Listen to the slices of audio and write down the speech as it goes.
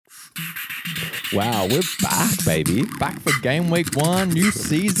Wow, we're back, baby. Back for game week 1, new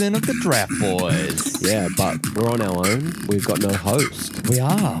season of the Draft Boys. Yeah, but we're on our own. We've got no host. We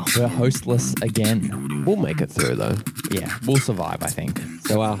are. We're hostless again. We'll make it through, though. Yeah, we'll survive, I think.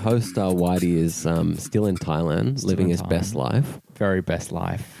 So our host, Whitey, is still in Thailand, living his best life. Very best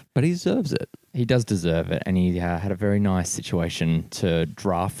life. But he deserves it. He does deserve it, and he had a very nice situation to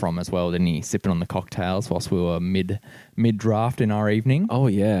draft from as well, didn't he? Sipping on the cocktails whilst we were mid-draft in our evening. Oh,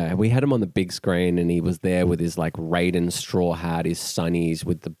 yeah. We had him on the big screen, and he was there with his, Raiden straw hat, his sunnies,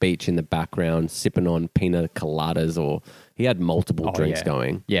 with the beach in the background, sipping on pina coladas, or he had multiple drinks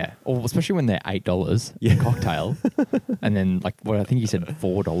going. Yeah, or especially when they're $8 a cocktail, and then, I think he said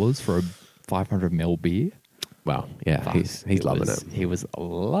 $4 for a 500ml beer. Wow. Yeah, Fuck, he's loving it. He was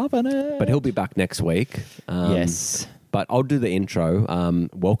loving it. But he'll be back next week. Yes. But I'll do the intro.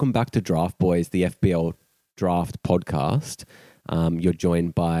 Welcome back to Draft Boys, the FBL Draft podcast. You're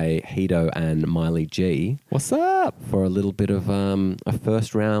joined by Hito and Miley G. What's up? For a little bit of a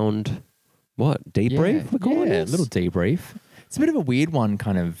first round, debrief? We're calling it? it? A little debrief. It's a bit of a weird one,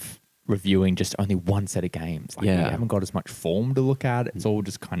 kind of reviewing just only one set of games. We haven't got as much form to look at. It's all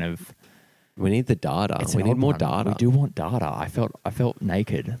just kind of... We need the data. We need more data. We do want data. I felt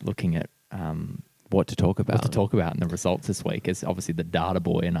naked looking at what to talk about. And the results this week is obviously the data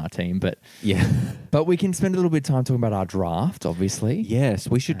boy in our team. But but we can spend a little bit of time talking about our draft, obviously. Yes,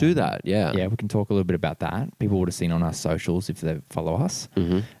 we should do that. Yeah. Yeah, we can talk a little bit about that. People would have seen on our socials if they follow us.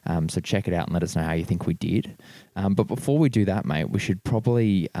 Mm-hmm. So check it out and let us know how you think we did. But before we do that, mate, we should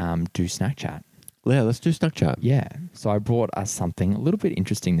probably do Snack Chat. Yeah, let's do Snack Chat. Yeah. So I brought us something a little bit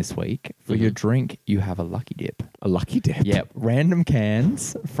interesting this week. For your drink, you have a Lucky Dip. A Lucky Dip? Yeah. Random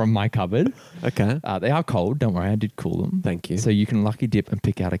cans from my cupboard. Okay. They are cold. Don't worry. I did cool them. Thank you. So you can Lucky Dip and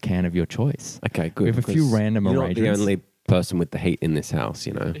pick out a can of your choice. Okay, good. We have a few random arrangements. You're not the only person with the heat in this house,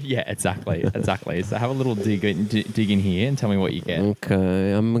 you know. Yeah, exactly. Exactly. So have a little dig in here and tell me what you get.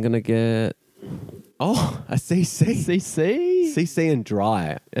 Okay. I'm going to get... Oh, a CC. CC and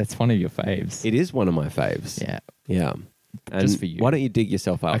dry. That's one of your faves. It is one of my faves. Yeah. Yeah. And just for you. Why don't you dig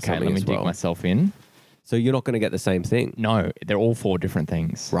yourself out? Okay, let me dig myself in. So you're not going to get the same thing? No, they're all 4 different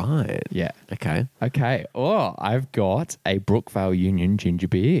things. Right. Yeah. Okay. Oh, I've got a Brookvale Union ginger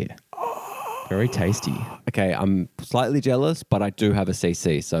beer. Very tasty. Okay, I'm slightly jealous, but I do have a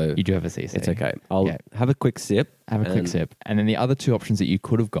CC, so... You do have a CC. It's okay. I'll have a quick sip. Have a quick sip. And then the other 2 options that you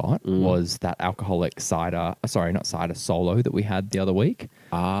could have got was that alcoholic cider, Solo that we had the other week.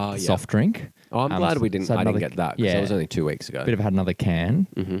 Soft drink. Oh, I'm glad I didn't get that because it was only 2 weeks ago. Bit of had another can.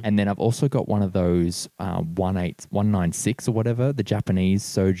 And then I've also got one of those 196 or whatever, the Japanese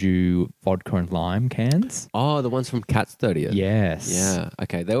soju vodka and lime cans. Oh, the ones from Cat's 30th. Yes. Yeah.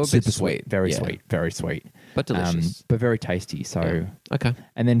 Okay. They were a bit sweet. Very sweet. Very sweet. But delicious. But very tasty. So okay.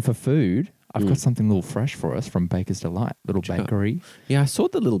 And then for food, I've got something a little fresh for us from Baker's Delight, little bakery. Yeah, I saw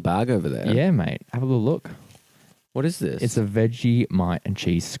the little bag over there. Yeah, mate. Have a little look. What is this? It's a veggie mite and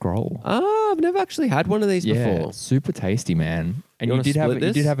cheese scroll. I've never actually had one of these before. Super tasty, man. And you did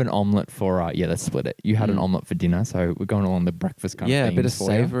have an omelette for let's split it. You had an omelette for dinner, so we're going along the breakfast kind of thing. Yeah, a bit of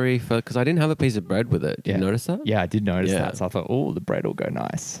savoury because I didn't have a piece of bread with it. Did you notice that? Yeah, I did notice that. So I thought, the bread will go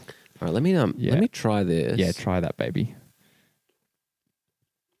nice. All right, let me try this. Yeah, try that, baby.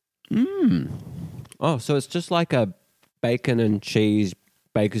 Oh, so it's just like a bacon and cheese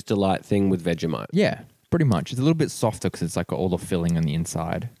Baker's Delight thing with Vegemite. Yeah, pretty much. It's a little bit softer because it's like all the filling on the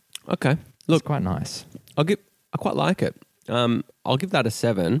inside. Okay. Look, it's quite nice. I quite like it. I'll give that a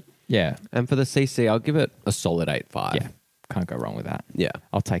 7. Yeah. And for the CC, I'll give it a solid 8.5. Yeah. Can't go wrong with that. Yeah.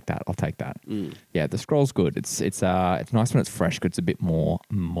 I'll take that. Yeah, the scroll's good. It's nice when it's fresh because it's a bit more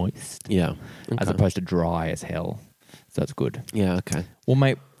moist. Yeah. Okay. As opposed to dry as hell. So that's good. Yeah, okay. Well,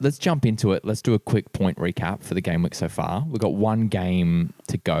 mate, let's jump into it. Let's do a quick point recap for the game week so far. We've got one game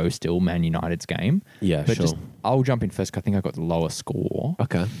to go still, Man United's game. Yeah, but sure. I'll jump in first because I think I got the lower score.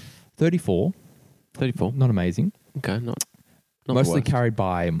 Okay. 34. Not amazing. Okay, not Mostly carried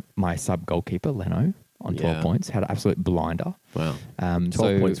by my sub-goalkeeper, Leno, on 12 points. Had an absolute blinder. Wow.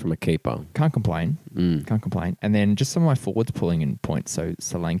 12 points from a keeper. Can't complain. Can't complain. And then just some of my forwards pulling in points. So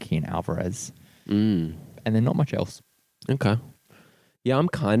Solanke and Alvarez. And then not much else. Okay. Yeah, I'm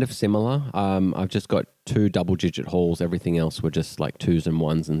kind of similar. I've just got 2 double-digit hauls. Everything else were just like 2s and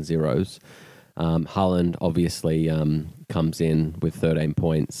 1s and 0s. Haaland obviously comes in with 13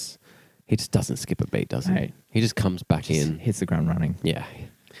 points. He just doesn't skip a beat, does he? Hey. He just comes back in. Hits the ground running. Yeah.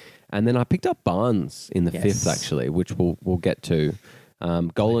 And then I picked up Barnes in the 5th, actually, which we'll get to.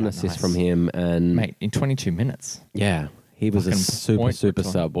 Goal and assist from him. And mate, in 22 minutes. Yeah. He was a super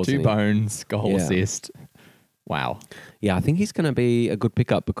sub, wasn't he? 2 bones, goal assist. Wow. Yeah, I think he's going to be a good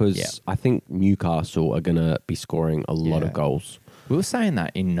pickup because Yeah. I think Newcastle are going to be scoring a lot Yeah. of goals. We were saying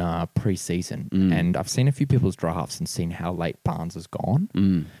that in pre-season, and I've seen a few people's drafts and seen how late Barnes has gone.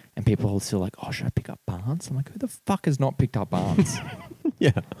 And people are still like, oh, should I pick up Barnes? I'm like, who the fuck has not picked up Barnes?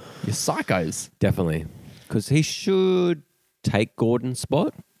 Yeah. You're psychos. Definitely. Because he should take Gordon's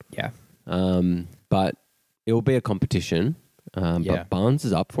spot, Yeah. but it will be a competition. Yeah. But Barnes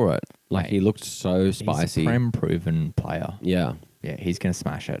is up for it. Like, Mate, he looked so spicy. He's a prem-proven player. Yeah. Yeah, he's going to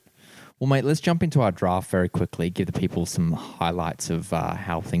smash it. Well, mate, let's jump into our draft very quickly, give the people some highlights of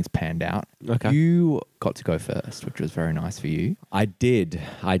how things panned out. Okay. You got to go first, which was very nice for you. I did.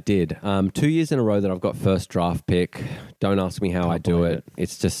 2 years in a row that I've got first draft pick. Don't ask me how Can't I do believe it.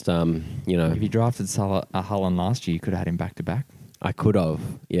 It's just, you know, If you drafted Hullen last year, you could have had him back-to-back. I could have.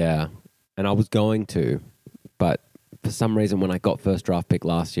 Yeah. And I was going to. But for some reason, when I got first draft pick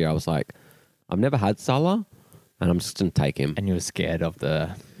last year, I was like, I've never had Salah, and I'm just going to take him. And you were scared of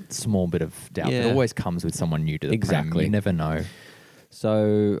the small bit of doubt. Yeah. It always comes with someone new to the Prem. Exactly. You never know.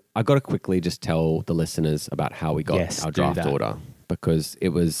 So I got to quickly just tell the listeners about how we got Yes, our do draft that. order, because it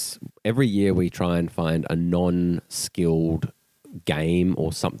was every year we try and find a non-skilled game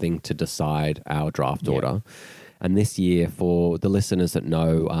or something to decide our draft Yeah. order. And this year, for the listeners that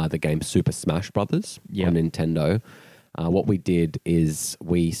know the game Super Smash Brothers Yeah. on Nintendo, what we did is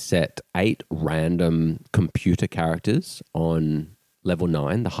we set 8 random computer characters on level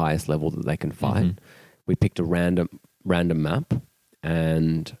 9, the highest level that they can fight. We picked a random map,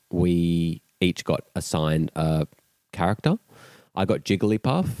 and we each got assigned a character. I got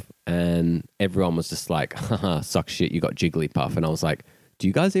Jigglypuff, and everyone was just like, haha, suck shit, you got Jigglypuff. And I was like, do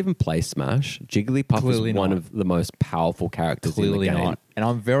you guys even play Smash? Jigglypuff Clearly is one not. of the most powerful characters Clearly in the game. not. And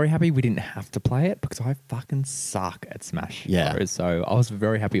I'm very happy we didn't have to play it because I fucking suck at Smash. Yeah. Bros. So I was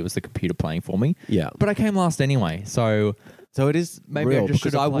very happy it was the computer playing for me. Yeah. But I came last anyway. So So it is Maybe I real, just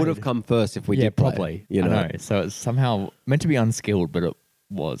because should have I would have played. come first if we yeah, did play, probably. You know? I know. So it's somehow meant to be unskilled, but it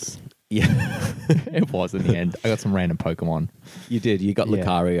was. Yeah. It was in the end. I got some random Pokemon. You did. You got Yeah.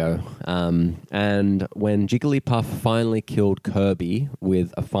 Lucario. And when Jigglypuff finally killed Kirby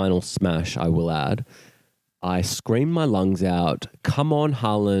with a final smash, I will add, I screamed my lungs out, come on,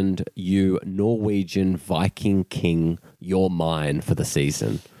 Haaland, you Norwegian Viking king, you're mine for the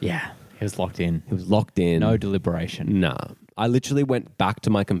season. Yeah. It was locked in. It was locked in. No deliberation. Nah. I literally went back to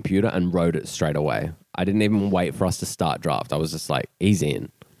my computer and wrote it straight away. I didn't even wait for us to start draft. I was just like, he's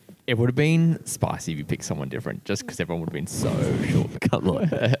in. It would have been spicy if you picked someone different, just because everyone would have been so short. Come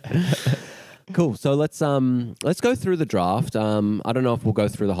on. Cool. So let's go through the draft. I don't know if we'll go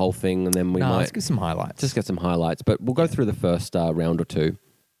through the whole thing, and then we Let's might get some highlights. just get some highlights. But we'll go through the first round or two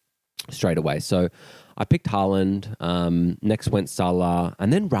straight away. So I picked Haaland. Next went Salah,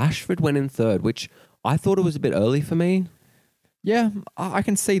 and then Rashford went in third, which I thought it was a bit early for me. Yeah, I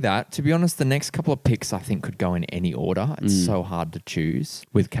can see that. To be honest, the next couple of picks I think could go in any order. It's so hard to choose.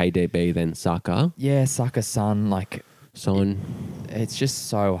 With KDB, then Saka, Yeah, Saka, Son, like Son. it's just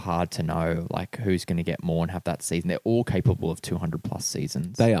so hard to know like who's going to get more and have that season. They're all capable of 200 plus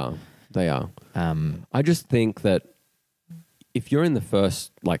seasons. They are. I just think that if you're in the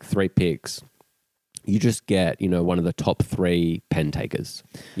first like 3 picks, you just get, one of the top 3 pen takers,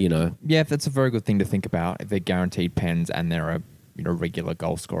 Yeah, that's a very good thing to think about. If they're guaranteed pens and they're a regular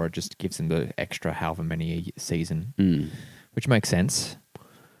goal scorer, it just gives them the extra however many a season, which makes sense.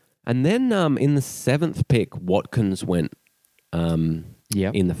 And then in the 7th pick, Watkins went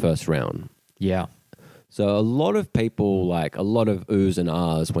Yeah, in the first round. yeah, So a lot of people, like a lot of oohs and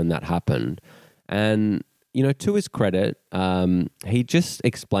ahs when that happened. And, to his credit, he just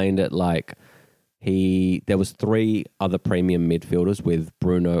explained it like there was 3 other premium midfielders with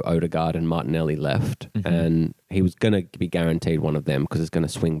Bruno, Odegaard and Martinelli left. And he was going to be guaranteed one of them because it's going to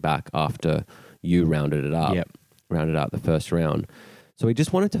swing back after you rounded it up. Yep. Rounded out the first round. So he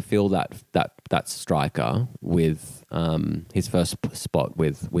just wanted to fill that striker with his first spot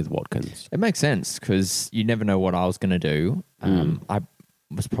with Watkins. it makes sense because you never know what I was going to do. I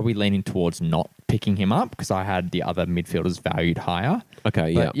was probably leaning towards not picking him up because I had the other midfielders valued higher.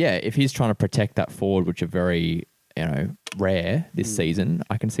 Okay, But yeah, if he's trying to protect that forward, which are very, rare this season,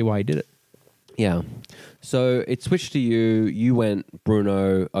 I can see why he did it. Yeah. So it switched to you. You went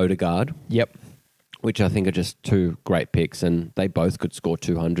Bruno, Odegaard, Yep. which I think are just 2 great picks, and they both could score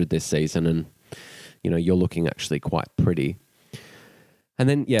 200 this season, and you're looking actually quite pretty. And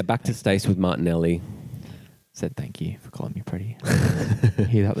then back to Stace with Martinelli, Said thank you for calling me pretty.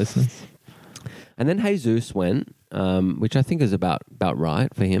 Hear that, listeners? and then Jesus went, which I think is about right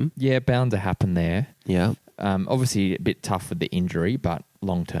for him. Yeah, bound to happen there. Yeah. Obviously a bit tough with the injury, but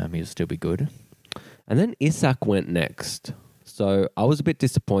long term he'll still be good. And then Isak went next. So I was a bit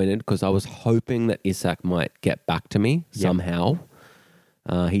disappointed because I was hoping that Isak might get back to me somehow.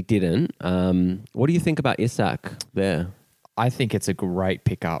 He didn't. What do you think about Isak there? I think it's a great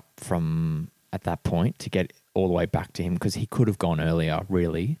pickup from at that point to get all the way back to him because he could have gone earlier,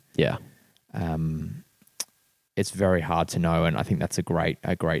 really. Yeah. It's very hard to know, and I think that's a great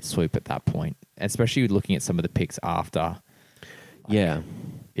swoop at that point, especially looking at some of the picks after. Yeah.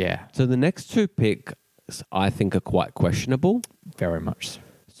 Yeah, So the next two picks I think are quite questionable. very much.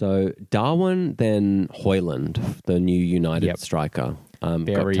 So Darwin, then Hoyland, the new United striker, got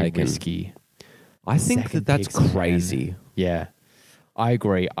Very taken. risky. I think Second that's picks, man. crazy. Yeah, I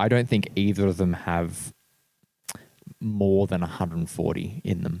agree. I don't think either of them have more than 140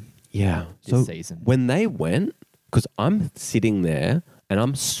 in them Yeah. this season. When they went, because I'm sitting there and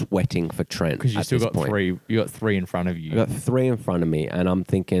I'm sweating for Trent Because you at still this got point. three. You got three in front of you. I got three in front of me, and I'm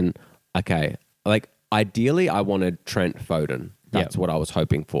thinking, okay, like ideally, I wanted Trent Foden. That's what I was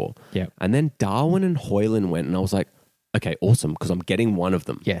hoping for. Yep. And then Darwin and Hoyland went, and I was like, okay, awesome, because I'm getting one of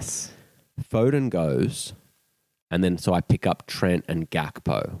them. Yes. Foden goes, and then so I pick up Trent and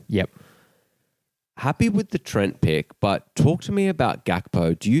Gakpo. Yep. Happy with the Trent pick, but talk to me about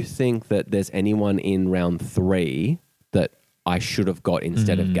Gakpo. Do you think that there's anyone in round 3 that I should have got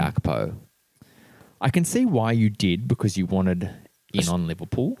instead of Gakpo? I can see why you did because you wanted in on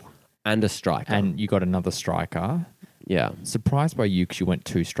Liverpool And a striker. and you got another striker. yeah. Surprised by you because you went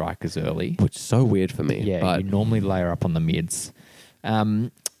 2 strikers early. Which is so weird for me. Yeah, But you normally layer up on the mids.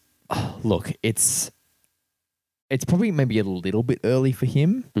 Look, it's probably maybe a little bit early for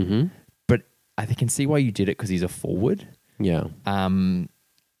him, mhm. but I can see why you did it because he's a forward. Yeah.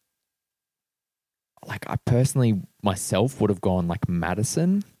 Like I personally myself would have gone like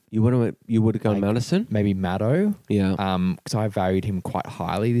Maddison, You would have gone Like- Madison? maybe Maddo, Yeah. because I valued him quite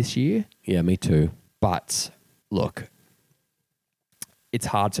highly this year. Yeah, me too. But look, it's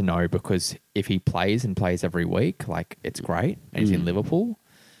hard to know because if he plays and plays every week, like it's great, and he's in Liverpool.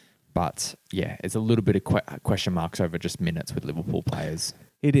 But yeah, it's a little bit of question marks over just minutes with Liverpool players.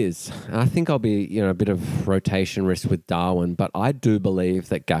 It is. I think I'll be, a bit of rotation risk with Darwin, but I do believe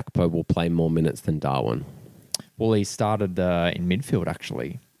that Gakpo will play more minutes than Darwin. Well, he started in midfield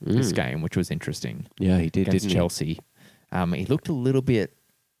actually this game, which was interesting Yeah, he did, against didn't Chelsea. He looked a little bit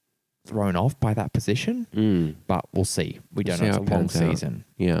thrown off by that position, but we'll see. We don't See know. It's how a it long pans out. season.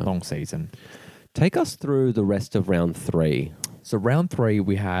 Yeah. Long season. Take us through the rest of round 3. So round 3,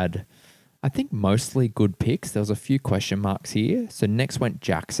 we had, I think, mostly good picks. There was a few question marks here. So next went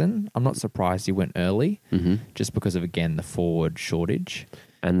Jackson. I'm not surprised he went early, just because of, again, the forward shortage.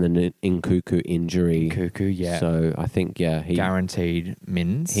 And the Nkuku injury. Cuckoo, yeah. So I think, he Guaranteed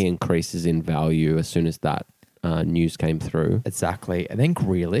mins. he increases in value as soon as that news came through. Exactly. And then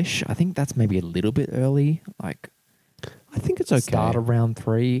Grealish, I think that's maybe a little bit early, like I think it's okay. start of round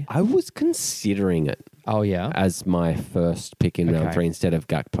 3. I was considering it Oh, yeah. as my first pick in round Okay. 3 instead of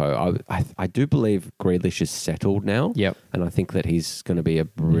Gakpo. I do believe Grealish is settled now. Yep. And I think that he's going to be a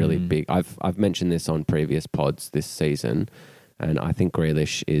really big... I've mentioned this on previous pods this season, and I think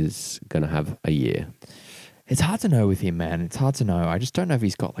Grealish is going to have a year. It's hard to know with him, man. It's hard to know. I just don't know if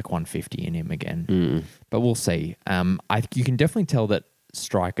he's got like 150 in him again. But we'll see. You can definitely tell that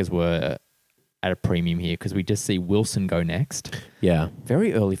strikers were at a premium here because we just see Wilson go next. Yeah.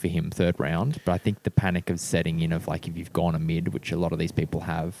 Very early for him, 3rd round. But I think the panic of setting in of like if you've gone a mid, which a lot of these people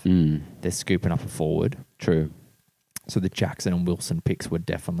have, they're scooping up a forward. True. So the Jackson and Wilson picks were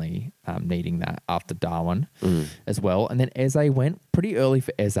definitely needing that after Darwin as well. And then Eze went pretty early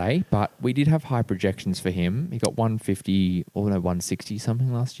for Eze, but we did have high projections for him. He got 150 or 160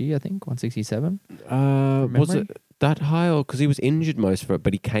 something last year, I think, 167. Was memory? it that high? Or because he was injured most of it,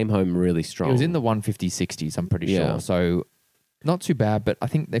 but he came home really strong. It was in the 150, 60s, I'm pretty Yeah. sure. So not too bad, but I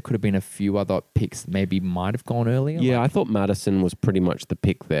think there could have been a few other picks that maybe might have gone earlier. Yeah, I thought Madison was pretty much the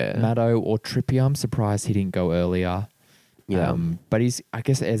pick there. Maddo or Trippier, I'm surprised he didn't go earlier. Yeah. But I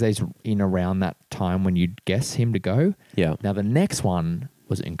guess Eze's in around that time when you'd guess him to go. Yeah. Now, the next one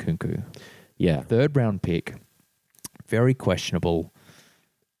was Nkunku. Yeah. 3rd round pick. Very questionable.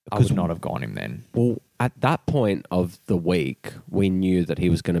 I would not have gone him then. Well, at that point of the week, we knew that he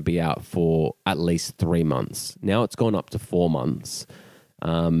was going to be out for at least 3 months. Now it's gone up to 4 months.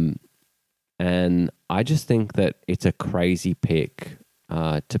 And I just think that it's a crazy pick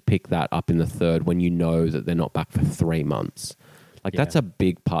to pick that up in the 3rd when you know that they're not back for 3 months. Like, that's a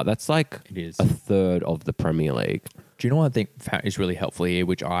big part. That's like It is. a third of the Premier League. Do you know what I think is really helpful here,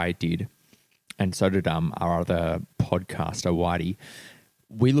 which I did, and so did our other podcaster, Whitey?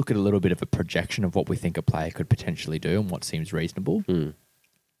 We look at a little bit of a projection of what we think a player could potentially do and what seems reasonable.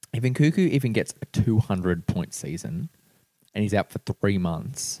 If Nkuku even gets a 200-point season and he's out for 3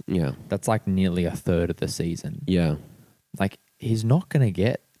 months, Yeah. that's like nearly a third of the season. Yeah. Like, he's not going to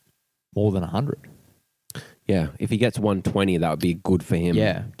get more than 100. Yeah. If he gets 120, that would be good for him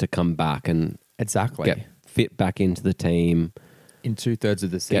Yeah. to come back and Exactly. get fit back into the team. In 2/3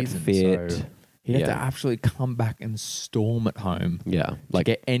 of the Get season. fit. So he'd have to Yeah. actually come back and storm at home. Yeah. Like,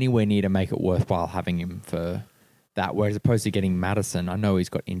 get anywhere near to make it worthwhile having him for that. Whereas opposed to getting Madison, I know he's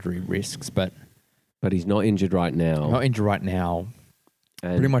got injury risks, but but he's not injured right now. not injured right now.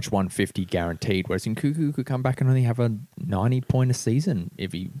 And Pretty much 150 guaranteed. Whereas Nkuku could come back and only have a 90-point a season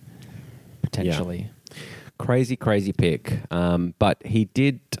if he potentially. crazy pick. But he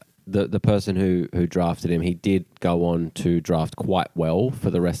did, the person who drafted him, he did go on to draft quite well for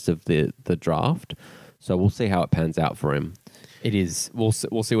the rest of the draft. So we'll see how it pans out for him. It is. We'll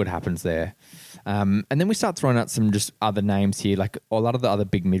see what happens there. And then we start throwing out some just other names here. Like a lot of the other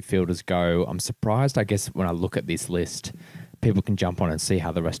big midfielders go. I'm surprised, I guess, when I look at this list, people can jump on and see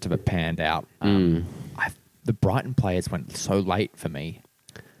how the rest of it panned out. The Brighton players went so late for me.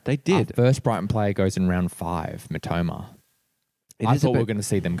 They Our did. first Brighton player goes in round 5, Matoma. I is a thought we bit- were going to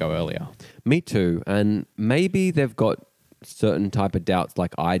see them go earlier. Me too. And maybe they've got certain type of doubts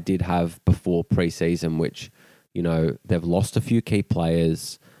like I did have before preseason, which, you know, they've lost a few key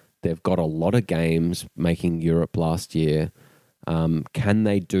players. They've got a lot of games making Europe last year. Can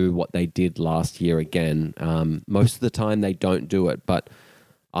they do what they did last year again? Most of the time they don't do it, but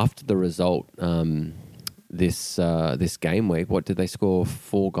after the result this game week, what did they score?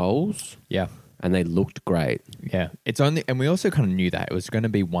 4 goals? Yeah. And they looked great. Yeah. It's only, and we also kind of knew that it was going to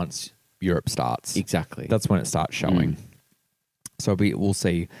be once Europe starts. Exactly. That's when it starts showing. So we'll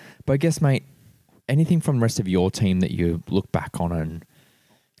see. But I guess, mate, anything from the rest of your team that you look back on and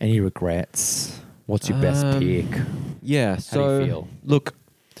any regrets? What's your best pick? Yeah. How do So you feel? look,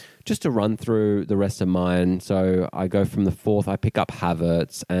 just to run through the rest of mine. So I go from the 4th, I pick up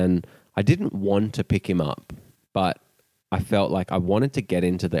Havertz, and I didn't want to pick him up, but I felt like I wanted to get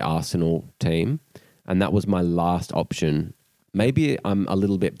into the Arsenal team, and that was my last option. Maybe I'm a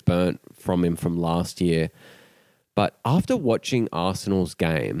little bit burnt from him from last year, but after watching Arsenal's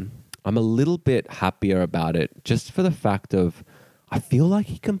game, I'm a little bit happier about it just for the fact of I feel like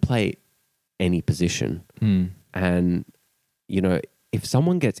he can play any position. And, you know, if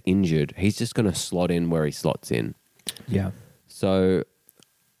someone gets injured, he's just going to slot in where he slots in. Yeah. So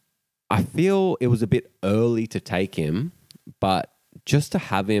I feel it was a bit early to take him, but just to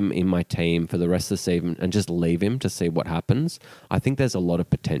have him in my team for the rest of the season and just leave him to see what happens, I think there's a lot of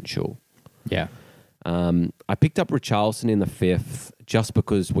potential. Yeah. I picked up Richarlison in the 5th just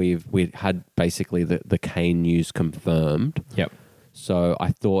because we had basically the Kane news confirmed. Yep. So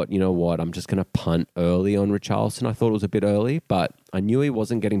I thought, you know what, I'm just going to punt early on Richarlison. I thought it was a bit early, but I knew he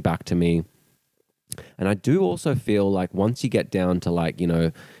wasn't getting back to me. And I do also feel like once you get down to like, you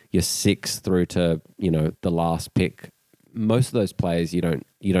know, your 6th through to, you know, the last pick, most of those players you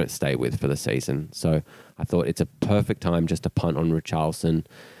don't stay with for the season. So I thought it's a perfect time just to punt on Richarlison.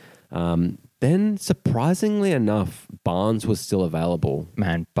 Then surprisingly enough, Barnes was still available.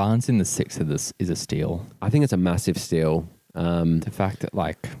 Man, Barnes in the 6th of this is a steal. I think it's a massive steal. The fact that,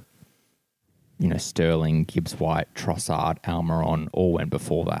 like, you know, Sterling, Gibbs White, Trossard, Almiron all went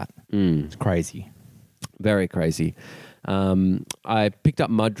before that. It's crazy. Very crazy. I picked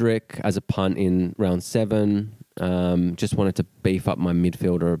up Mudryk as a punt in round 7. Just wanted to beef up my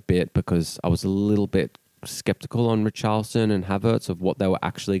midfielder a bit because I was a little bit skeptical on Richarlison and Havertz of what they were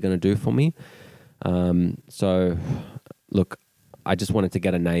actually going to do for me. So, look, I just wanted to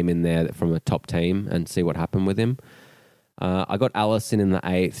get a name in there from a top team and see what happened with him. I got Allison in the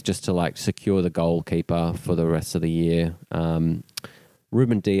 8th just to like secure the goalkeeper for the rest of the year.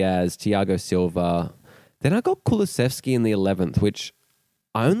 Ruben Diaz, Thiago Silva. Then I got Kulusevski in the 11th, which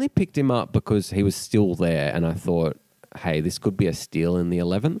I only picked him up because he was still there, and I thought, hey, this could be a steal in the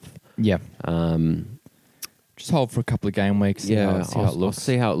 11th. Yeah. Just hold for a couple of game weeks. See how it I'll looks.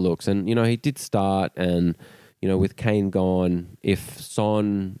 see how it looks. And, you know, he did start, and, you know, with Kane gone, if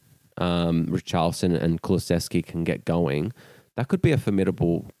Son, Richarlison and Kulusevski can get going, that could be a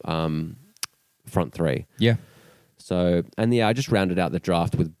formidable front 3. Yeah. So, and yeah, I just rounded out the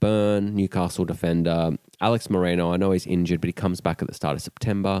draft with Byrne, Newcastle defender, Alex Moreno. I know he's injured, but he comes back at the start of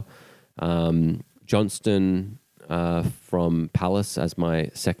September. Johnston from Palace as my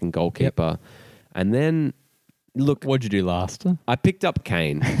second goalkeeper. And then look, What'd you do last? I picked up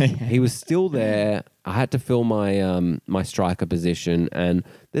Kane. He was still there. I had to fill my my striker position, and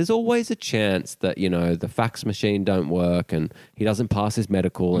there's always a chance that the fax machine don't work, and he doesn't pass his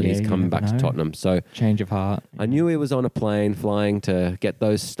medical, and Yeah, he's you coming never back to know. Tottenham. So Change of heart. I knew he was on a plane flying to get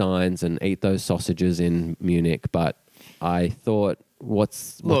those steins and eat those sausages in Munich, but I thought,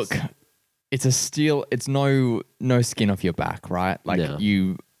 what's Look, it's a steal. It's no skin off your back, right? Like No.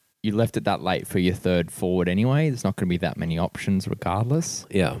 you left it that late for your third forward anyway. There's not going to be that many options regardless.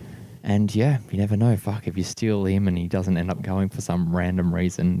 yeah. And yeah, you never know. Fuck, if you steal him and he doesn't end up going for some random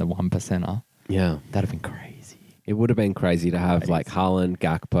reason, the 1%er, Yeah. that'd have been crazy. It would have been crazy to have like Haaland,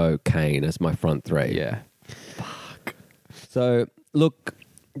 Gakpo, Kane as my front three. Yeah. So, look,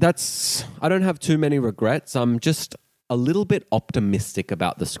 I don't have too many regrets. I'm just a little bit optimistic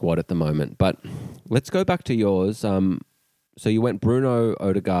about the squad at the moment. But let's go back to yours. So you went Bruno,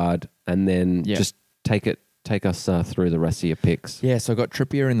 Odegaard, and then Yeah. just take us through the rest of your picks. Yeah, so I got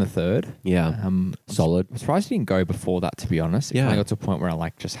Trippier in the third. Yeah. Solid. I'm surprised he didn't go before that, to be honest. It Yeah. kind of got to a point where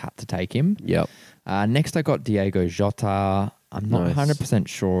I just had to take him. Yep. Next, I got Diego Jota. I'm not Nice. 100%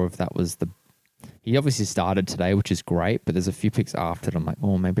 sure if that was he obviously started today, which is great, but there's a few picks after it. I'm like,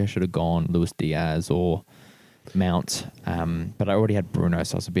 oh, maybe I should have gone Luis Diaz or Mount. But I already had Bruno,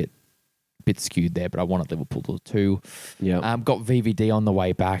 so I was a bit skewed there, but I wanted Liverpool too. Yeah. Got VVD on the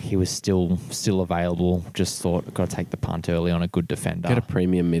way back. He was still available. Just thought I've got to take the punt early on a good defender. Get a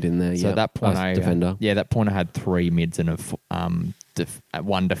premium mid in there. So yeah. at that point, defender. that point I had 3 mids and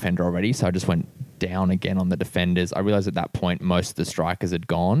one defender already. So I just went down again on the defenders. I realized at that point most of the strikers had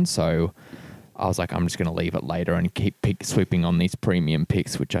gone, so I was like, I'm just going to leave it later and keep sweeping on these premium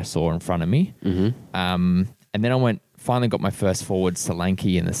picks, which I saw in front of me. Mm-hmm. And then finally got my first forward,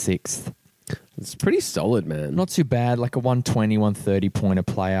 Solanke, in the 6th. It's pretty solid, man. Not too bad, like a 120, 130 pointer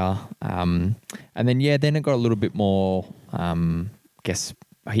player. And then it got a little bit more,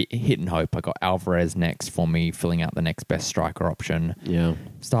 hit and hope. I got Alvarez next for me, filling out the next best striker option. Yeah.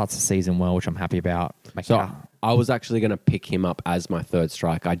 Starts the season well, which I'm happy about. So I was actually going to pick him up as my third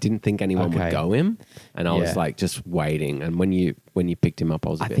striker. I didn't think anyone would go him, and I was like just waiting. And when you picked him up,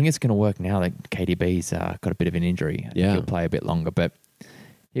 I think it's going to work now that KDB's got a bit of an injury. I think he'll play a bit longer, but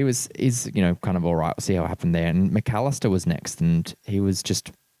he's kind of all right. We'll see how it happened there. And McAllister was next, and he was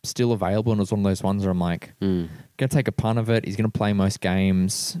just still available, and it was one of those ones where I'm like, going to take a punt of it. He's going to play most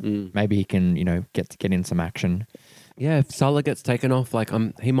games. Maybe he can, get in some action. Yeah, if Salah gets taken off,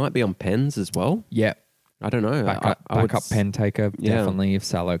 he might be on pens as well. Yeah. I don't know. Backup pen taker, definitely, if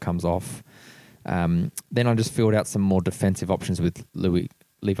Salah comes off. Then I just filled out some more defensive options with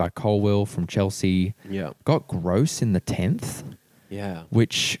Levi Colwill from Chelsea. Yeah. Got Gross in the 10th. Yeah.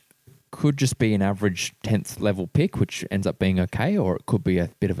 Which could just be an average 10th level pick, which ends up being okay, or it could be a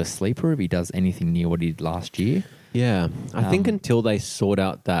bit of a sleeper if he does anything near what he did last year. Yeah. I think until they sort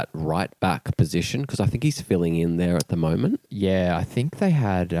out that right back position, because I think he's filling in there at the moment. Yeah, I think they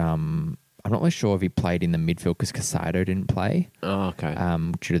had... I'm not really sure if he played in the midfield because Casado didn't play. Oh, okay.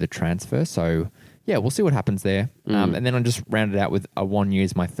 Due to the transfer. So, yeah, we'll see what happens there. And then I just rounded out with Awonyu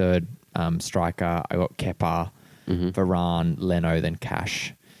as my third striker. I got Kepa, Varane, Leno, then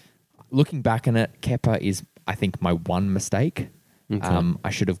Cash. Looking back on it, Kepa is, I think, my one mistake. Okay. I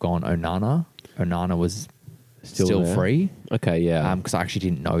should have gone Onana. Onana was still there? free. Okay, yeah. Because I actually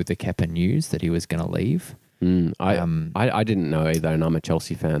didn't know the Kepa news that he was going to leave. I didn't know either, and I'm a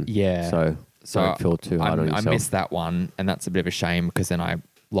Chelsea fan. Yeah. So don't feel too hard on yourself. I missed that one, and that's a bit of a shame because then I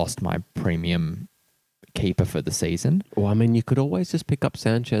lost my premium keeper for the season. Well, I mean, you could always just pick up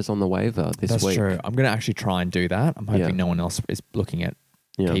Sanchez on the waiver this That's week. true. I'm going to actually try and do that. I'm hoping no one else is looking at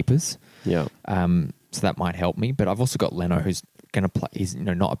keepers. Yeah. So that might help me. But I've also got Leno, who's going to play. He's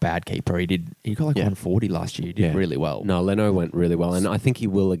not a bad keeper. He got 140 last year. He did really well. No, Leno went really well, and I think he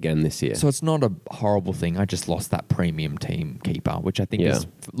will again this year. So it's not a horrible thing. I just lost that premium team keeper, which I think is,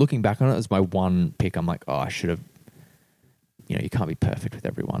 looking back on it, as my one pick. I'm like, I should have. You can't be perfect with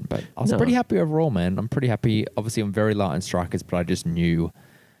everyone, but I was pretty happy overall, man. I'm pretty happy. Obviously, I'm very light on strikers, but I just knew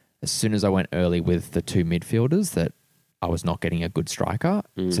as soon as I went early with the 2 midfielders that I was not getting a good striker.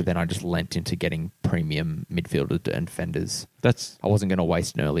 So then I just lent into getting premium midfielders and defenders. I wasn't going to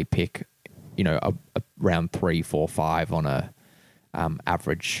waste an early pick, a round 3, 4, 5 on a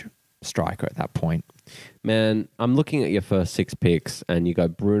average striker at that point. Man, I'm looking at your first 6 picks, and you go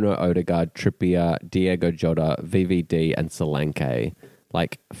Bruno, Odegaard, Trippier, Diego Jota, VVD, and Solanke.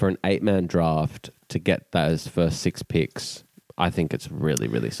 Like, for an 8-man draft, to get those first 6 picks, I think it's really,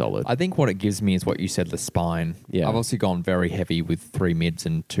 really solid. I think what it gives me is what you said, the spine. Yeah. I've obviously gone very heavy with 3 mids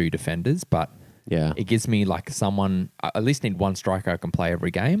and 2 defenders, but it gives me like someone, I at least need one striker I can play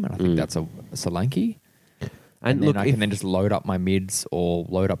every game, and I think that's a Solanke. And then look, I can then just load up my mids or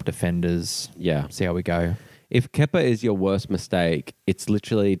load up defenders. yeah. See how we go. If Kepa is your worst mistake, it's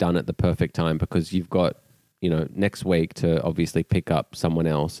literally done at the perfect time because you've got, next week to obviously pick up someone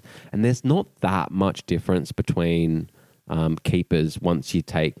else. And there's not that much difference between keepers once you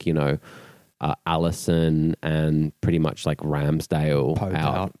take, Allison and pretty much like Ramsdale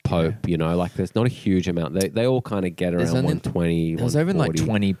Pope Pope, like there's not a huge amount. They all kind of get around 120, There's even like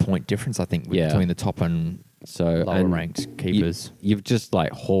 140. 20-point difference, I think, between the top and lower ranked keepers. You've just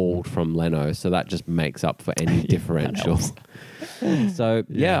like hauled from Leno, so that just makes up for any differential. So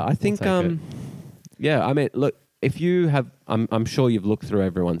I think we'll I mean, look, if you have, I'm sure you've looked through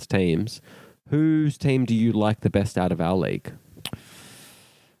everyone's teams. Whose team do you like the best out of our league?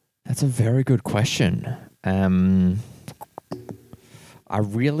 That's a very good question. I'm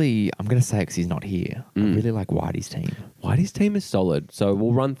going to say it because he's not here. I really like Whitey's team. Whitey's team is solid. So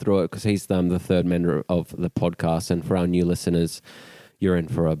we'll run through it because he's the third member of the podcast. And for our new listeners, you're in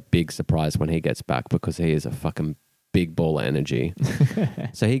for a big surprise when he gets back because he is a fucking big ball of energy.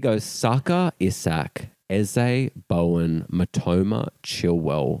 So he goes Saka, Isak, Eze, Bowen, Matoma,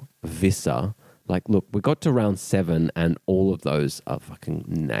 Chilwell, Visser. Like, look, we got to round 7 and all of those are fucking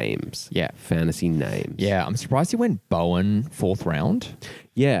names. Yeah. Fantasy names. Yeah, I'm surprised he went Bowen 4th round.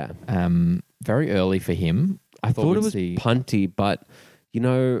 Yeah. Very early for him. I thought it was punty, but,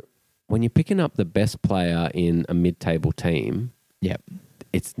 when you're picking up the best player in a mid-table team, Yep.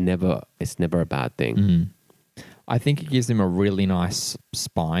 it's never a bad thing. Mm-hmm. I think it gives him a really nice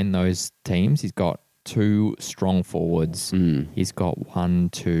spine, those teams. He's got 2 strong forwards. He's got 4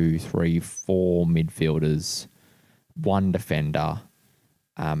 midfielders, 1 defender.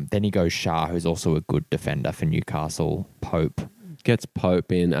 Then he goes Shah, who's also a good defender for Newcastle. Pope. Gets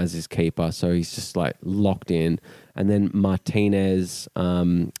Pope in as his keeper, so he's just like locked in. And then Martinez,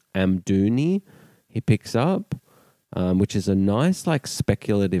 Amdouni, he picks up, which is a nice like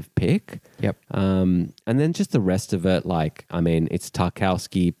speculative pick. Yep. And then just the rest of it, it's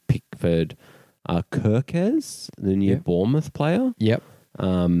Tarkowski, Pickford, Kirkes, the new Bournemouth player. Yep.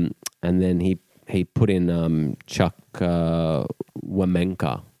 And then he put in Chuck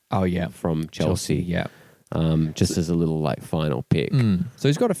Wamenka. Oh, yeah. From Chelsea. Yeah. Just as a little like final pick. So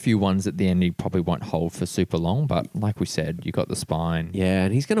he's got a few ones at the end he probably won't hold for super long, but like we said, you got the spine. Yeah,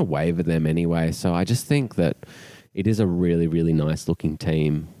 and he's going to waiver them anyway. So I just think that it is a really, really nice looking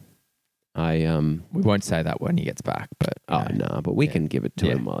team. We won't say that when he gets back, but but we can give it to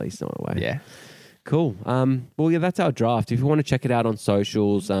him while he's not away. Yeah. Cool. Well, yeah, that's our draft. If you want to check it out on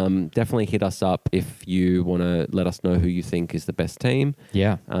socials, definitely hit us up if you want to let us know who you think is the best team.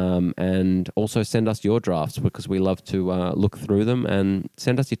 Yeah. And also send us your drafts because we love to look through them, and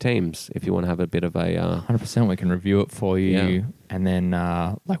send us your teams if you want to have a bit of a... 100%. We can review it for you. And then,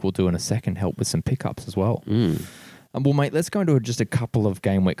 we'll do in a second, help with some pickups as well. Well, mate, let's go into just a couple of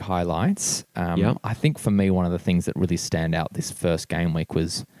game week highlights. I think for me, one of the things that really stand out this first game week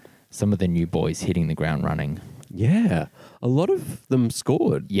was some of the new boys hitting the ground running. Yeah. A lot of them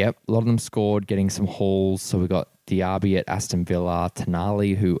scored. Yep. A lot of them scored, getting some hauls. So we got Diaby at Aston Villa,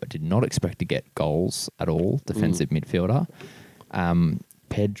 Tonali, who I did not expect to get goals at all, defensive midfielder.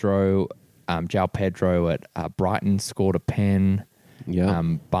 Pedro, João Pedro at Brighton scored a pen. Yeah.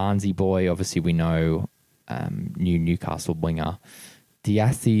 Barnesy boy, obviously we know, new Newcastle winger.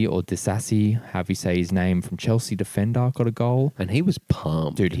 Diassi or Disassi, however you say his name, from Chelsea defender, got a goal. And he was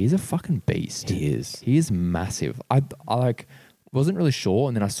pumped. Dude, he's a fucking beast. He is. He is massive. I wasn't really sure,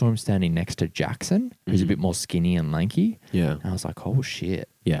 and then I saw him standing next to Jackson, who's a bit more skinny and lanky. Yeah. And I was like, oh shit.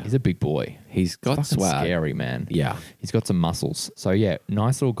 Yeah. He's a big boy. He's got fucking swag. Scary, man. Yeah. He's got some muscles. So yeah,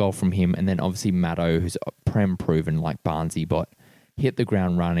 nice little goal from him. And then obviously Maddo, who's prem proven like Barnesy, but hit the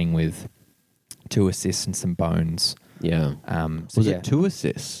ground running with 2 assists and some bones. Yeah. Was it 2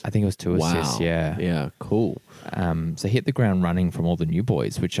 assists? I think it was 2 assists, yeah. Yeah, cool. So hit the ground running from all the new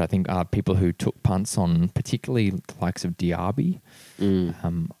boys, which I think are people who took punts on, particularly the likes of Diaby.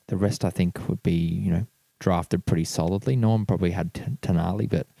 The rest I think would be, drafted pretty solidly. No one probably had Tonali,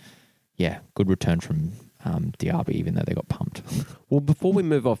 but yeah, good return from Diaby, even though they got pumped. Well, before we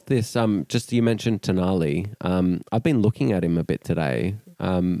move off this, just you mentioned Tonali. I've been looking at him a bit today.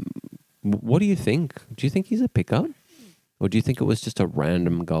 What do you think? Do you think he's a pickup? Or do you think it was just a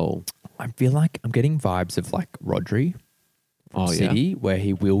random goal? I feel like I'm getting vibes of like Rodri from City, where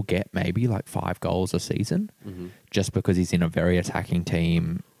he will get maybe like 5 goals a season just because he's in a very attacking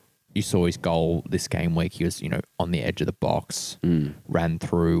team. You saw his goal this game week. He was, on the edge of the box, ran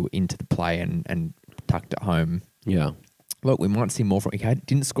through into the play and tucked it home. Yeah. Look, we might see more from him. He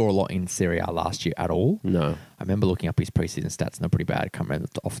didn't score a lot in Serie A last year at all. No. I remember looking up his preseason stats and they're pretty bad. I can't remember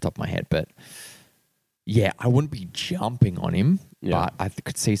off the top of my head, but Yeah, I wouldn't be jumping on him, Yeah. but I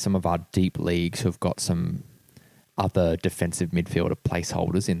could see some of our deep leagues who've got some other defensive midfielder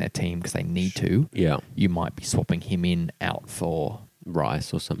placeholders in their team because they need to. Yeah. You might be swapping him in out for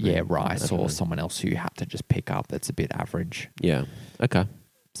Rice or something. Rice I don't or know. someone else who you had to just pick up that's a bit average. Yeah. Okay.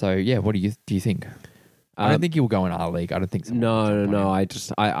 So yeah, what do you think? I don't think he'll go in our league. I don't think so. No.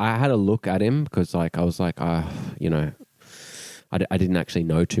 I had a look at him because like I was like, you know, I didn't actually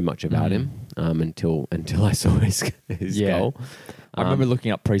know too much about him until I saw his goal. I remember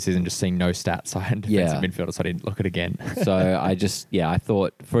looking up preseason, just seeing no stats. I had defensive Yeah. midfielder, so I didn't look at it again. So I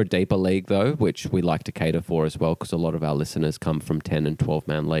thought for a deeper league though, which we like to cater for as well, because a lot of our listeners come from 10 and 12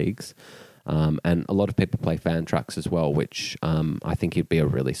 man leagues. And a lot of people play fan tracks as well, which I think he'd be a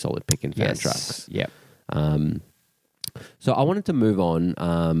really solid pick in fan tracks. Yep. So I wanted to move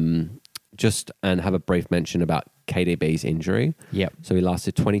on just and have a brief mention about KDB's injury. Yep. So he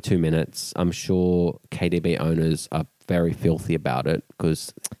lasted 22 minutes. I'm sure KDB owners are very filthy about it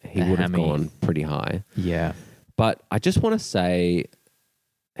because he The would have hammy. gone pretty high. Yeah. But I just want to say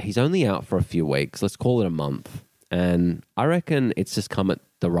he's only out for a few weeks. Let's call it a month. And I reckon it's just come at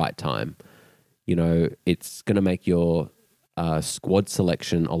the right time. You know, it's going to make your squad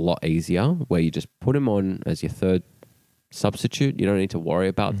selection a lot easier where you just put him on as your third substitute. You don't need to worry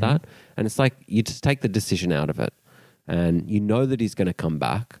about that. And it's like you just take the decision out of it. And you know that he's going to come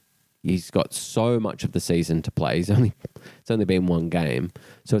back. He's got so much of the season to play. It's only been one game.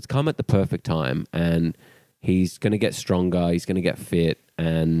 So it's come at the perfect time. And he's going to get stronger. He's going to get fit.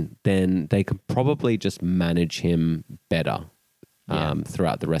 And then they can probably just manage him better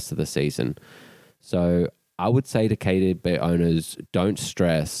throughout the rest of the season. So I would say to KDB owners, don't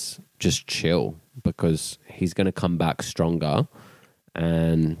stress, just chill, because he's going to come back stronger.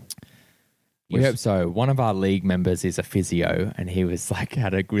 And We hope so. One of our league members is a physio, and he was like,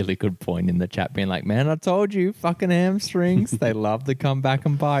 had a really good point in the chat, being like, "Man, I told you, fucking hamstrings, they love to come back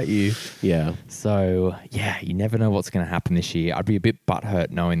and bite you." yeah, So yeah, you never know what's going to happen this year. I'd be a bit butthurt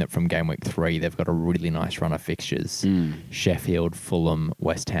knowing that from game week 3 they've got a really nice run of fixtures: Sheffield, Fulham,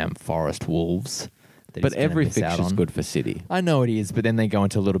 West Ham, Forest, Wolves. that but he's gonna every miss out fixture's on. good for City. I know it is, but then they go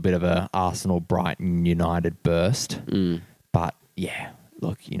into a little bit of a Arsenal, Brighton, United burst. But yeah,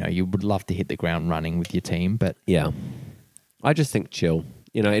 look, you know, you would love to hit the ground running with your team, but Yeah, I just think chill.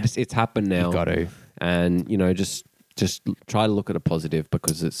 You know, it's happened now. you got to. And you know, just try to look at a positive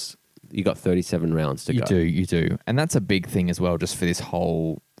because you got 37 rounds to go. You do. And that's a big thing as well, just for this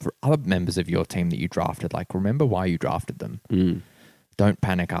whole, for other members of your team that you drafted. Like, remember why you drafted them. Don't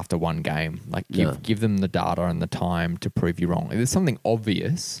panic after one game. Like, give them the data and the time to prove you wrong. If there's something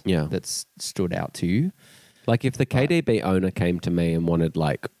obvious that's stood out to you. Like if the KDB owner came to me and wanted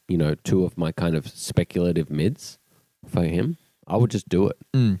like, you know, 2 of my kind of speculative mids for him, I would just do it.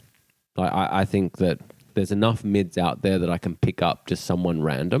 Like I think that there's enough mids out there that I can pick up just someone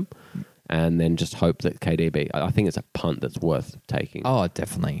random and then just hope that KDB, I think it's a punt that's worth taking. Oh,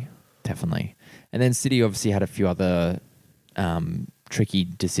 definitely. Definitely. And then City obviously had a few other tricky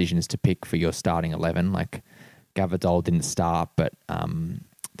decisions to pick for your starting 11. Like Gavadol didn't start, but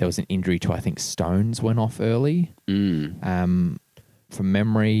there was an injury to, I think, Stones went off early. From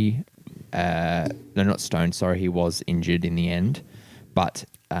memory, no, not Stones, sorry, he was injured in the end. But,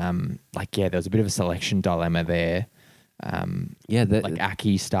 there was a bit of a selection dilemma there.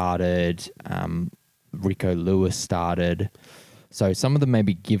 Aki started, Rico Lewis started. So some of the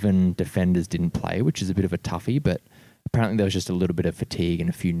maybe given defenders didn't play, which is a bit of a toughie, but apparently there was just a little bit of fatigue and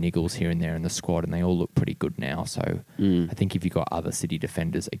a few niggles here and there in the squad, and they all look pretty good now. So I think if you've got other City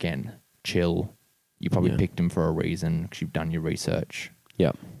defenders, again, chill. You probably picked them for a reason because you've done your research.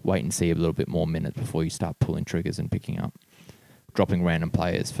 Yeah. Wait and see a little bit more minutes before you start pulling triggers and dropping random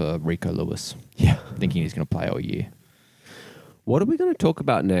players for Rico Lewis. Yeah. Thinking he's going to play all year. What are we going to talk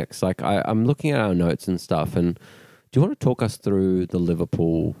about next? Like I'm looking at our notes and stuff, and do you want to talk us through the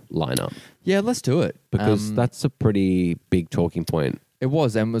Liverpool lineup? Yeah, let's do it. Because that's a pretty big talking point. It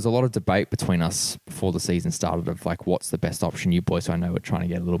was, and there was a lot of debate between us before the season started of like, what's the best option? You boys, I know, were trying to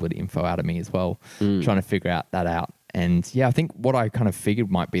get a little bit of info out of me as well, trying to figure that out. And yeah, I think what I kind of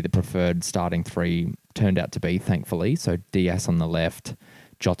figured might be the preferred starting 3 turned out to be, thankfully. So Diaz on the left,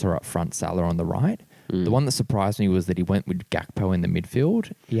 Jota up front, Salah on the right. The one that surprised me was that he went with Gakpo in the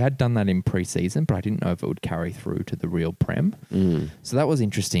midfield. He had done that in pre-season, but I didn't know if it would carry through to the real Prem. So that was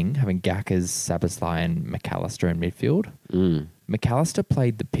interesting, having Gakas, Szoboszlai and McAllister in midfield. McAllister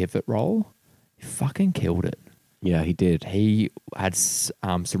played the pivot role. He fucking killed it. Yeah, he did. He had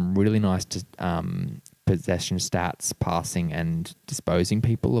some really nice possession stats, passing and disposing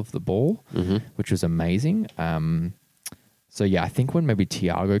people of the ball, which was amazing. So, yeah, I think when maybe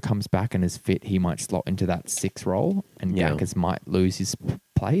Tiago comes back and is fit, he might slot into that 6 role and Yeah. Gackers might lose his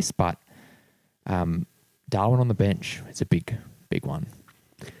place. But Darwin on the bench, it's a big one.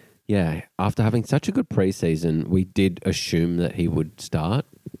 Yeah, after having such a good preseason, we did assume that he would start.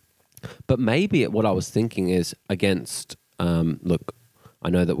 But maybe what I was thinking is against, look, I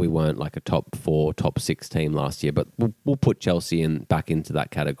know that we weren't like a top 4, top 6 team last year, but we'll put Chelsea back into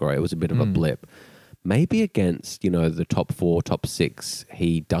that category. It was a bit of a blip. Maybe against, the top 4, top 6,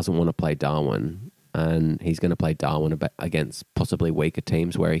 he doesn't want to play Darwin, and he's going to play Darwin against possibly weaker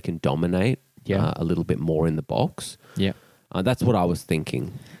teams where he can dominate a little bit more in the box. Yeah. That's what I was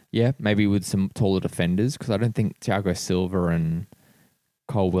thinking. Yeah, maybe with some taller defenders, because I don't think Thiago Silva and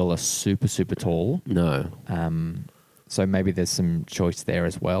Colwell are super, super tall. No. So maybe there's some choice there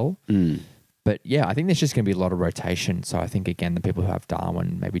as well. But yeah, I think there's just going to be a lot of rotation. So I think, again, the people who have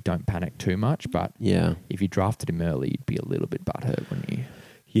Darwin maybe don't panic too much. But if you drafted him early, you'd be a little bit butthurt, wouldn't you?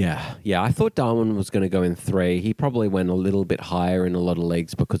 Yeah. I thought Darwin was going to go in 3. He probably went a little bit higher in a lot of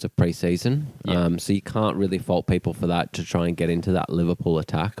leagues because of preseason. Yeah. So you can't really fault people for that, to try and get into that Liverpool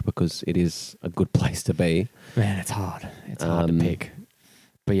attack, because it is a good place to be. Man, it's hard. It's hard to pick.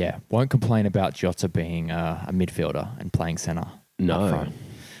 But yeah, won't complain about Jota being a midfielder and playing centre. No.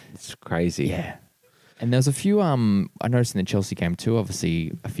 It's crazy. Yeah. And there's a few, I noticed in the Chelsea game too,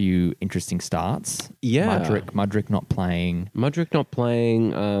 obviously a few interesting starts. Yeah. Mudryk not playing.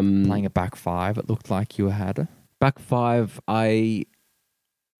 Playing a back 5, it looked like you had. Back 5, I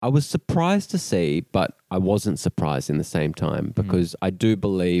was surprised to see, but I wasn't surprised in the same time, because I do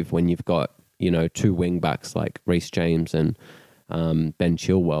believe when you've got, 2 wing backs like Reece James and Ben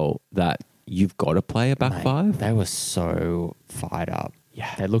Chilwell, that you've got to play a back 5. They were so fired up.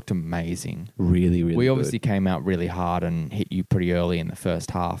 Yeah. They looked amazing. Really, really We good. obviously came out really hard and hit you pretty early in the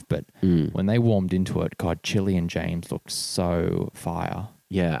first half, but when they warmed into it, God, Chile and James looked so fire.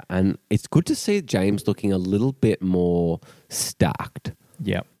 Yeah, and it's good to see James looking a little bit more stacked.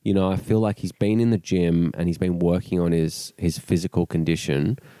 Yeah. I feel like he's been in the gym and he's been working on his physical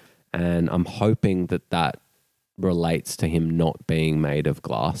condition, and I'm hoping that relates to him not being made of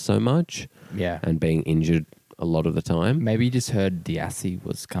glass so much. Yeah. And being injured a lot of the time. Maybe he just heard Diassi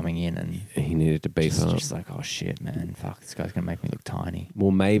was coming in and he needed to beef up. Just like, oh shit, man, fuck, this guy's going to make me look tiny. Well,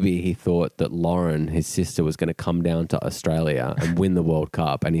 maybe he thought that Lauren, his sister, was going to come down to Australia and win the World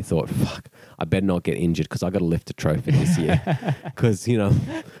Cup. And he thought, fuck, I better not get injured because I got to lift a trophy this year. Because,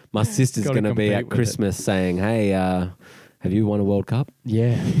 my sister's going to be at Christmas saying, hey, have you won a World Cup?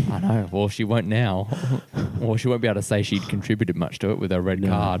 Yeah, I know. Well, she won't now. Or she won't be able to say she'd contributed much to it with her red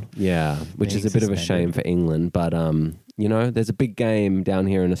card. Yeah, which is a bit of a shame for England. But, there's a big game down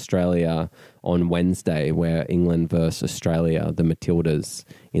here in Australia on Wednesday where England versus Australia, the Matildas,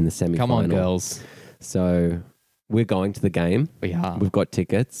 in the semi-final. Come on, girls. So we're going to the game. We are. We've got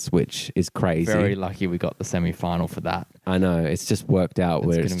tickets, which is crazy. Very lucky we got the semi-final for that. I know. It's just worked out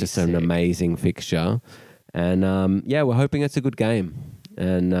where it's just an amazing fixture. And, we're hoping it's a good game.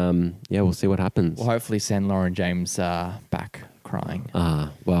 And, we'll see what happens. We'll hopefully send Lauren James back crying.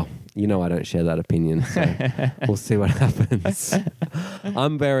 Well, I don't share that opinion, so we'll see what happens.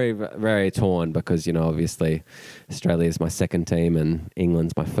 I'm very, very torn because, obviously Australia is my second team and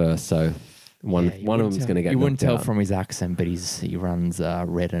England's my first, so one of them's going to get knocked out. You wouldn't tell from his accent, but he runs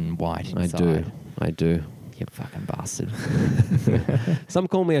red and white inside. I do. You fucking bastard. Some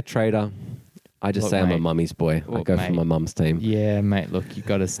call me a traitor. I just say I'm a mummy's boy. I go for my mum's team. Yeah, mate. Look, you've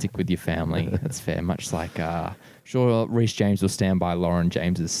got to stick with your family. That's fair. Much like, sure, Reece James will stand by Lauren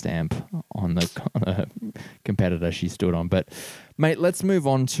James's stamp on the competitor she stood on. But, mate, let's move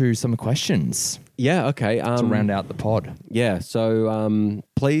on to some questions. Yeah, okay. To round out the pod. Yeah, so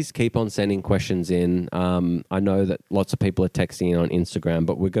please keep on sending questions in. I know that lots of people are texting in on Instagram,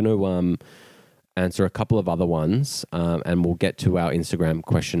 but we're going to answer a couple of other ones, and we'll get to our Instagram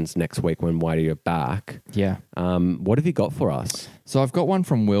questions next week when Whitey are back. Yeah. What have you got for us? So I've got one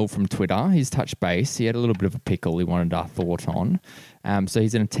from Will from Twitter. He's touched base. He had a little bit of a pickle he wanted our thought on. So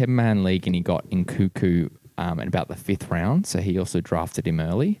he's in a 10-man league and he got Nkunku in about the 5th round. So he also drafted him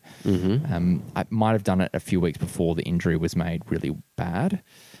early. I might have done it a few weeks before the injury was made really bad.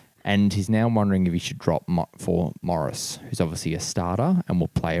 And he's now wondering if he should drop for Morris, who's obviously a starter and will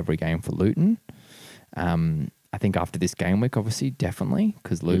play every game for Luton. I think after this game week, obviously, definitely,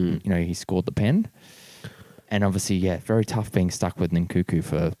 because Luton, he scored the pen. And obviously, very tough being stuck with Nkunku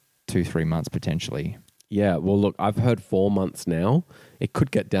for 2-3 months potentially. Yeah, well, look, I've heard 4 months now. It could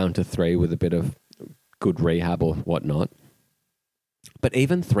get down to 3 with a bit of good rehab or whatnot. But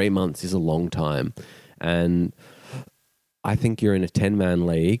even 3 months is a long time. And I think you're in a 10-man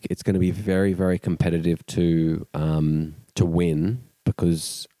league. It's going to be very, very competitive to to win,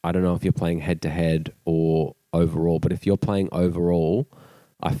 because I don't know if you're playing head to head or overall, but if you're playing overall,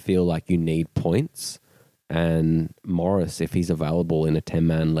 I feel like you need points. And Morris, if he's available in a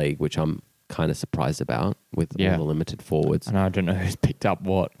 10-man league, which I'm kind of surprised about with all the limited forwards, And I don't know who's picked up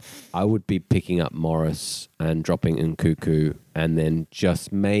what. I would be picking up Morris and dropping Nkuku, and then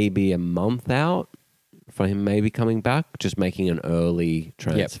just maybe a month out for him maybe coming back, just making an early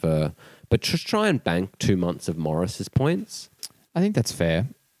transfer. But just try and bank 2 months of Morris's points I think that's fair.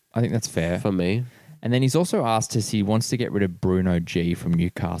 for me. And then he's also asked us, he wants to get rid of Bruno G from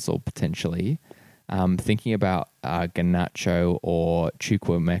Newcastle potentially. Thinking about Garnacho or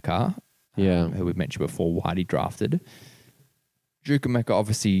Chukwuemeka, who we mentioned before, Whitey drafted. Chukwuemeka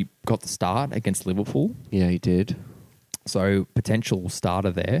obviously got the start against Liverpool. Yeah, he did. So potential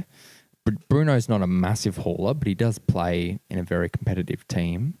starter there. But Bruno's not a massive hauler, but he does play in a very competitive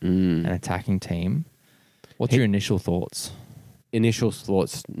team, an attacking team. What's your initial thoughts? Initial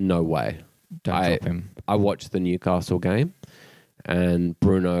thoughts, no way. Don't drop him. I watched the Newcastle game, and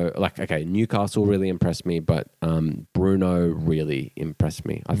Bruno, Newcastle really impressed me, but Bruno really impressed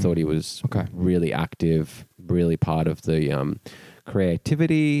me. I thought he was really active, really part of the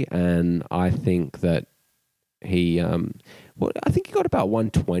creativity, and I think that he, I think he got about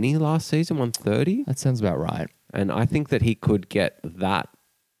 120 last season, 130. That sounds about right. And I think that he could get that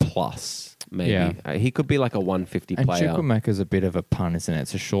plus, maybe. Yeah. He could be like a 150 And player. Chukwuemeka's a bit of a pun, isn't it?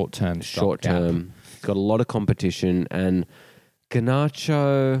 It's a short-term Short stopgap. term. Got a lot of competition. And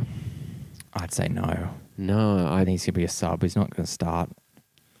Garnacho, I'd say no. no, I think he's going to be a sub. He's not going to start.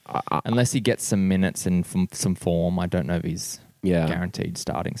 Unless he gets some minutes and some form. I don't know if he's guaranteed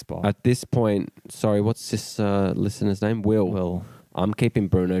starting spot. At this point, sorry, what's this listener's name? Will. I'm keeping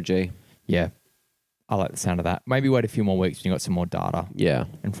Bruno G. Yeah. I like the sound of that. Maybe wait a few more weeks when you've got some more data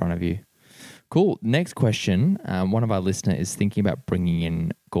in front of you. Cool. Next question. One of our listeners is thinking about bringing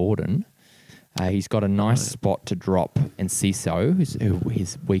in Gordon. He's got a nice spot to drop Enciso, who's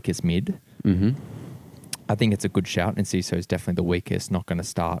his weakest mid. Mm-hmm. I think it's a good shout. Enciso is definitely the weakest, not going to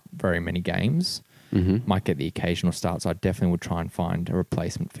start very many games. Mm-hmm. Might get the occasional start, so I definitely would try and find a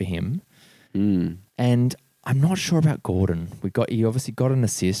replacement for him. Mm. And I'm not sure about Gordon. He obviously got an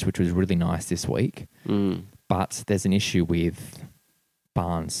assist, which was really nice this week. Mm. But there's an issue with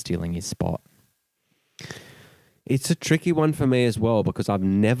Barnes stealing his spot. It's a tricky one for me as well, because I've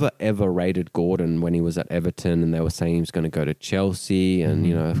never ever rated Gordon when he was at Everton, and they were saying he was going to go to Chelsea, and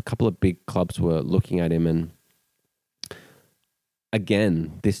a couple of big clubs were looking at him. And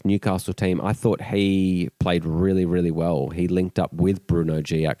again, this Newcastle team, I thought he played really, really well. He linked up with Bruno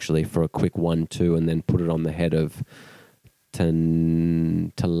G actually for a quick 1-2, and then put it on the head of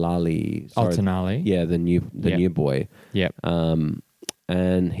Tonali. Tonali. Yeah, the new boy. Yep.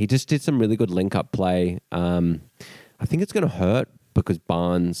 And he just did some really good link-up play. I think it's going to hurt because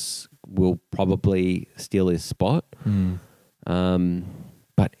Barnes will probably steal his spot.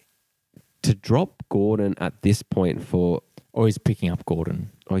 But to drop Gordon at this point Or he's picking up Gordon.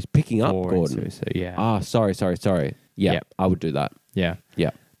 Oh, he's picking up Gordon. So, yeah. Ah, sorry. Yeah, Yep. I would do that. Yeah.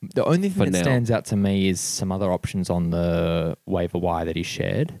 Yeah. The only thing that now. stands out to me is some other options on the waiver wire that he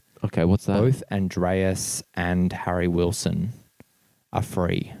shared. Okay, what's that? Both Andreas and Harry Wilson are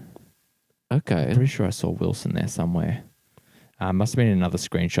free. Okay. I'm pretty sure I saw Wilson there somewhere. Must have been another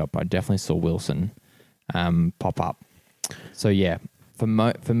screenshot, but I definitely saw Wilson pop up. So yeah, for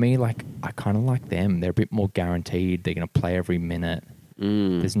me, like I kind of like them. They're a bit more guaranteed. They're going to play every minute.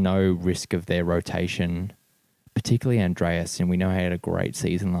 There's no risk of their rotation, particularly Andreas. And we know he had a great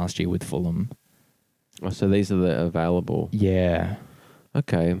season last year with Fulham. Oh, so these are the available. Yeah.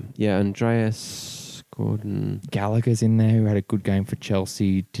 Okay. Yeah, Andreas, Gordon. Gallagher's in there, who had a good game for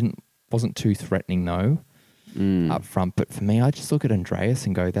Chelsea. Wasn't too threatening though up front. But for me, I just look at Andreas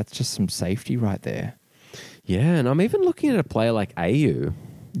and go, that's just some safety right there. Yeah, and I'm even looking at a player like Ayew.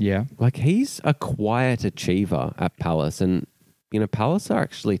 Yeah. Like he's a quiet achiever at Palace, and Palace are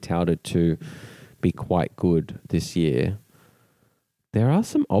actually touted to be quite good this year. There are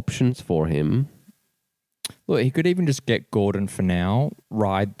some options for him. Look, he could even just get Gordon for now,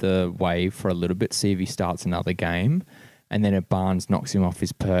 ride the wave for a little bit, see if he starts another game, and then if Barnes knocks him off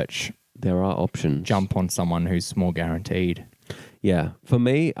his perch, There are options. jump on someone who's more guaranteed. Yeah. For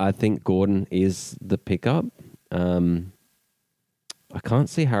me, I think Gordon is the pickup. I can't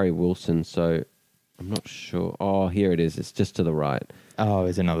see Harry Wilson, so I'm not sure. Oh, here it is. It's just to the right. Oh,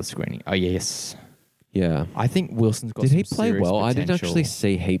 there's another screening. Oh, yes. Yeah. I think Wilson's got Did some he play serious well? I potential. didn't actually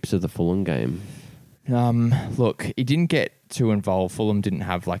see heaps of the Fulham game. Look, he didn't get too involved. Fulham didn't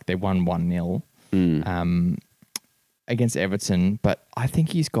have, they won 1-0 against Everton, but I think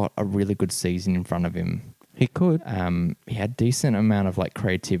he's got a really good season in front of him. He could. He had decent amount of like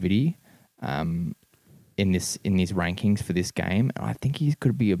creativity in these rankings for this game, and I think he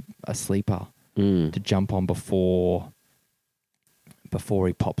could be a sleeper to jump on before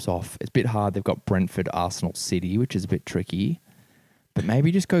he pops off. It's a bit hard. They've got Brentford, Arsenal, City, which is a bit tricky. But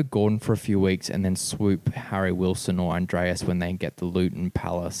maybe just go Gordon for a few weeks and then swoop Harry Wilson or Andreas when they get the Luton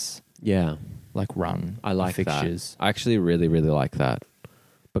Palace Yeah. run. I like fixtures. that. I actually really, really like that.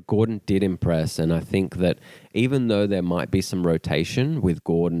 But Gordon did impress, and I think that even though there might be some rotation with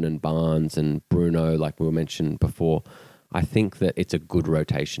Gordon and Barnes and Bruno, like we mentioned before, I think that it's a good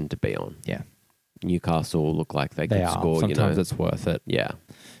rotation to be on. Yeah. Newcastle look like they could Are. score. Sometimes it's worth it. Yeah.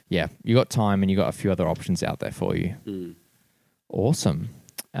 Yeah. You got time and you got a few other options out there for you. Awesome.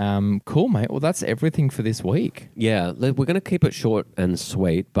 Cool, mate. Well, that's everything for this week. Yeah, we're going to keep it short and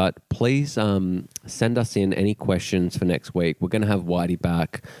sweet, but please send us in any questions for next week. We're going to have Whitey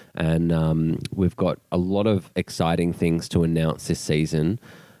back, and we've got a lot of exciting things to announce this season.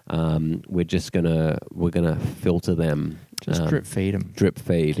 We're gonna filter them. Just drip feed them. Drip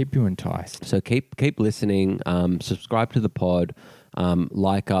feed. Keep you enticed. So keep listening. Subscribe to the pod.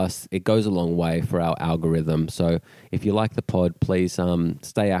 Like us. It goes a long way for our algorithm. So if you like the pod, please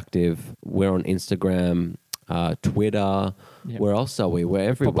stay active. We're on Instagram, Twitter. Yep. Where else are we? We're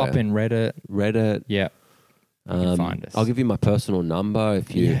everywhere. Pop up in Reddit. Reddit. Yeah. You can find us. I'll give you my personal number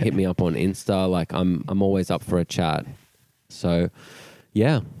if you hit me up on Insta. Like I'm always up for a chat. So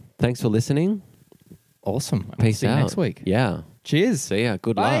yeah, thanks for listening. Awesome. Peace See out. you next week. Yeah. Cheers. See ya.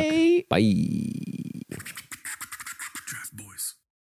 Good Bye. luck. Bye.